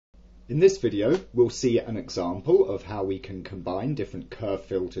In this video, we'll see an example of how we can combine different curve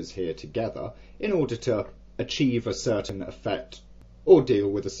filters here together in order to achieve a certain effect or deal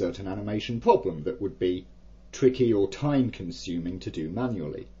with a certain animation problem that would be tricky or time-consuming to do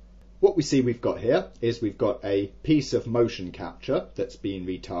manually. What we see we've got here is we've got a piece of motion capture that's been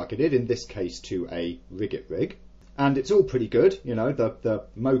retargeted, in this case to a Rigget rig. And it's all pretty good, you know, the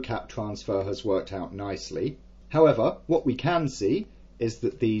Mocap transfer has worked out nicely. However, what we can see is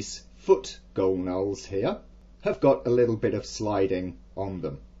that these foot goal nulls here have got a little bit of sliding on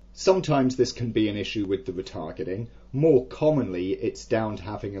them. Sometimes this can be an issue with the retargeting. More commonly, it's down to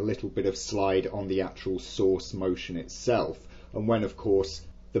having a little bit of slide on the actual source motion itself. And when, of course,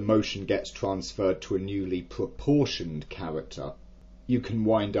 the motion gets transferred to a newly proportioned character, you can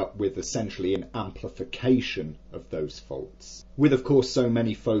wind up with essentially an amplification of those faults. With, of course, so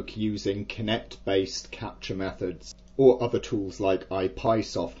many folk using Kinect-based capture methods or other tools like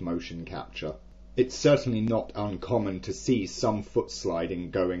iPySoft motion capture, it's certainly not uncommon to see some foot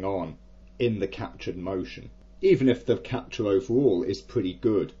sliding going on in the captured motion. Even if the capture overall is pretty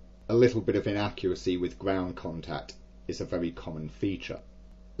good, a little bit of inaccuracy with ground contact is a very common feature.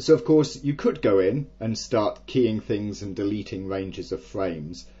 So of course you could go in and start keying things and deleting ranges of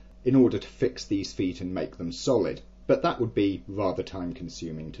frames in order to fix these feet and make them solid, but that would be rather time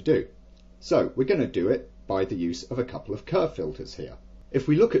consuming to do. So we're going to do it by the use of a couple of curve filters here. If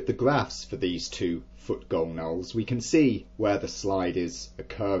we look at the graphs for these two foot goal nulls, we can see where the slide is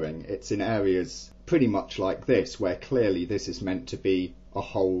occurring. It's in areas pretty much like this, where clearly this is meant to be a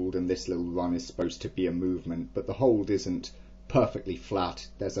hold and this little run is supposed to be a movement, but the hold isn't perfectly flat.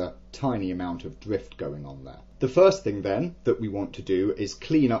 There's a tiny amount of drift going on there. The first thing then that we want to do is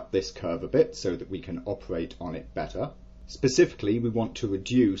clean up this curve a bit so that we can operate on it better. Specifically, we want to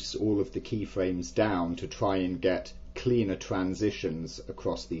reduce all of the keyframes down to try and get cleaner transitions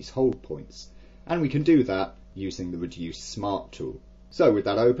across these hold points. And we can do that using the Reduce Smart tool. So with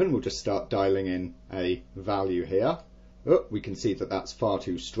that open, we'll just start dialing in a value here. Oh, we can see that that's far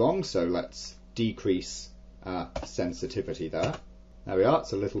too strong, so let's decrease sensitivity there. There we are,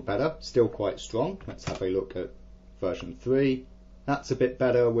 it's a little better, still quite strong. Let's have a look at version 3. That's a bit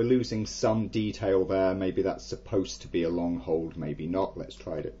better. We're losing some detail there. Maybe that's supposed to be a long hold, maybe not. Let's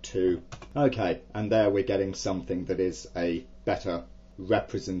try it at 2. Okay, and there we're getting something that is a better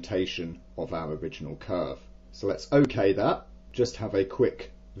representation of our original curve. So let's OK that. Just have a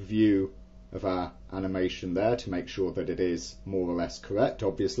quick view of our animation there to make sure that it is more or less correct.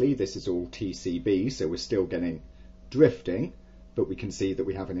 Obviously, this is all TCB, so we're still getting drifting, but we can see that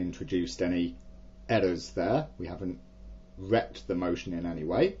we haven't introduced any errors there. We haven't wrecked the motion in any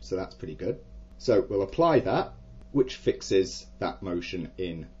way, so that's pretty good. So we'll apply that, which fixes that motion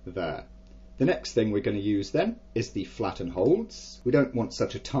in there. The next thing we're going to use then is the flatten holds. We don't want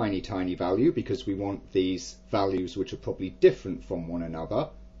such a tiny value because we want these values which are probably different from one another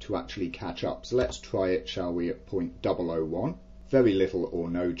to actually catch up. So let's try it, shall we, at 0.001. Very little or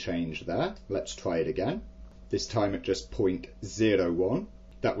no change there. Let's try it again. This time at just 0.01.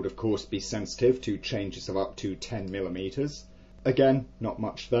 That would of course be sensitive to changes of up to 10 millimeters. Again, not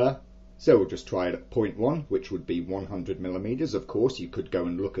much there. So we'll just try it at 0.1, which would be 100 millimeters. Of course, you could go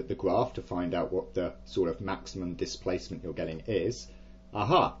and look at the graph to find out what the sort of maximum displacement you're getting is.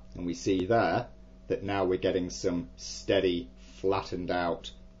 Aha! And we see there that now we're getting some steady, flattened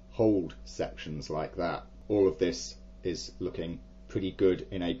out hold sections like that. All of this is looking pretty good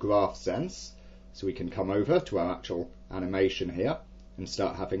in a graph sense. So we can come over to our actual animation here and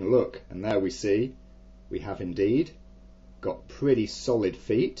start having a look, and there we see we have indeed got pretty solid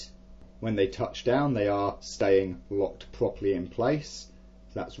feet. When they touch down, they are staying locked properly in place.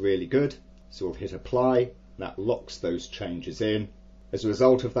 So that's really good. So we'll hit apply. That locks those changes in. As a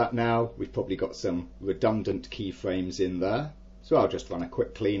result of that, now we've probably got some redundant keyframes in there. So I'll just run a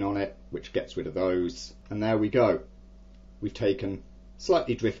quick clean on it, which gets rid of those. And there we go. We've taken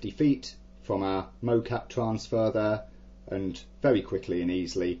slightly drifty feet from our Mocap transfer there, and very quickly and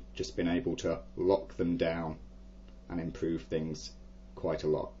easily just been able to lock them down and improve things quite a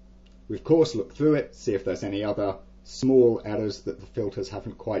lot. We of course look through it, see if there's any other small errors that the filters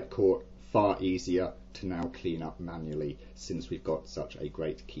haven't quite caught. Far easier to now clean up manually since we've got such a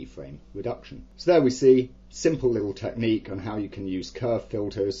great keyframe reduction. So there we see simple little technique on how you can use curve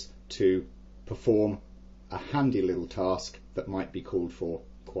filters to perform a handy little task that might be called for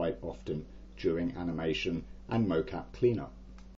quite often during animation and mocap cleanup.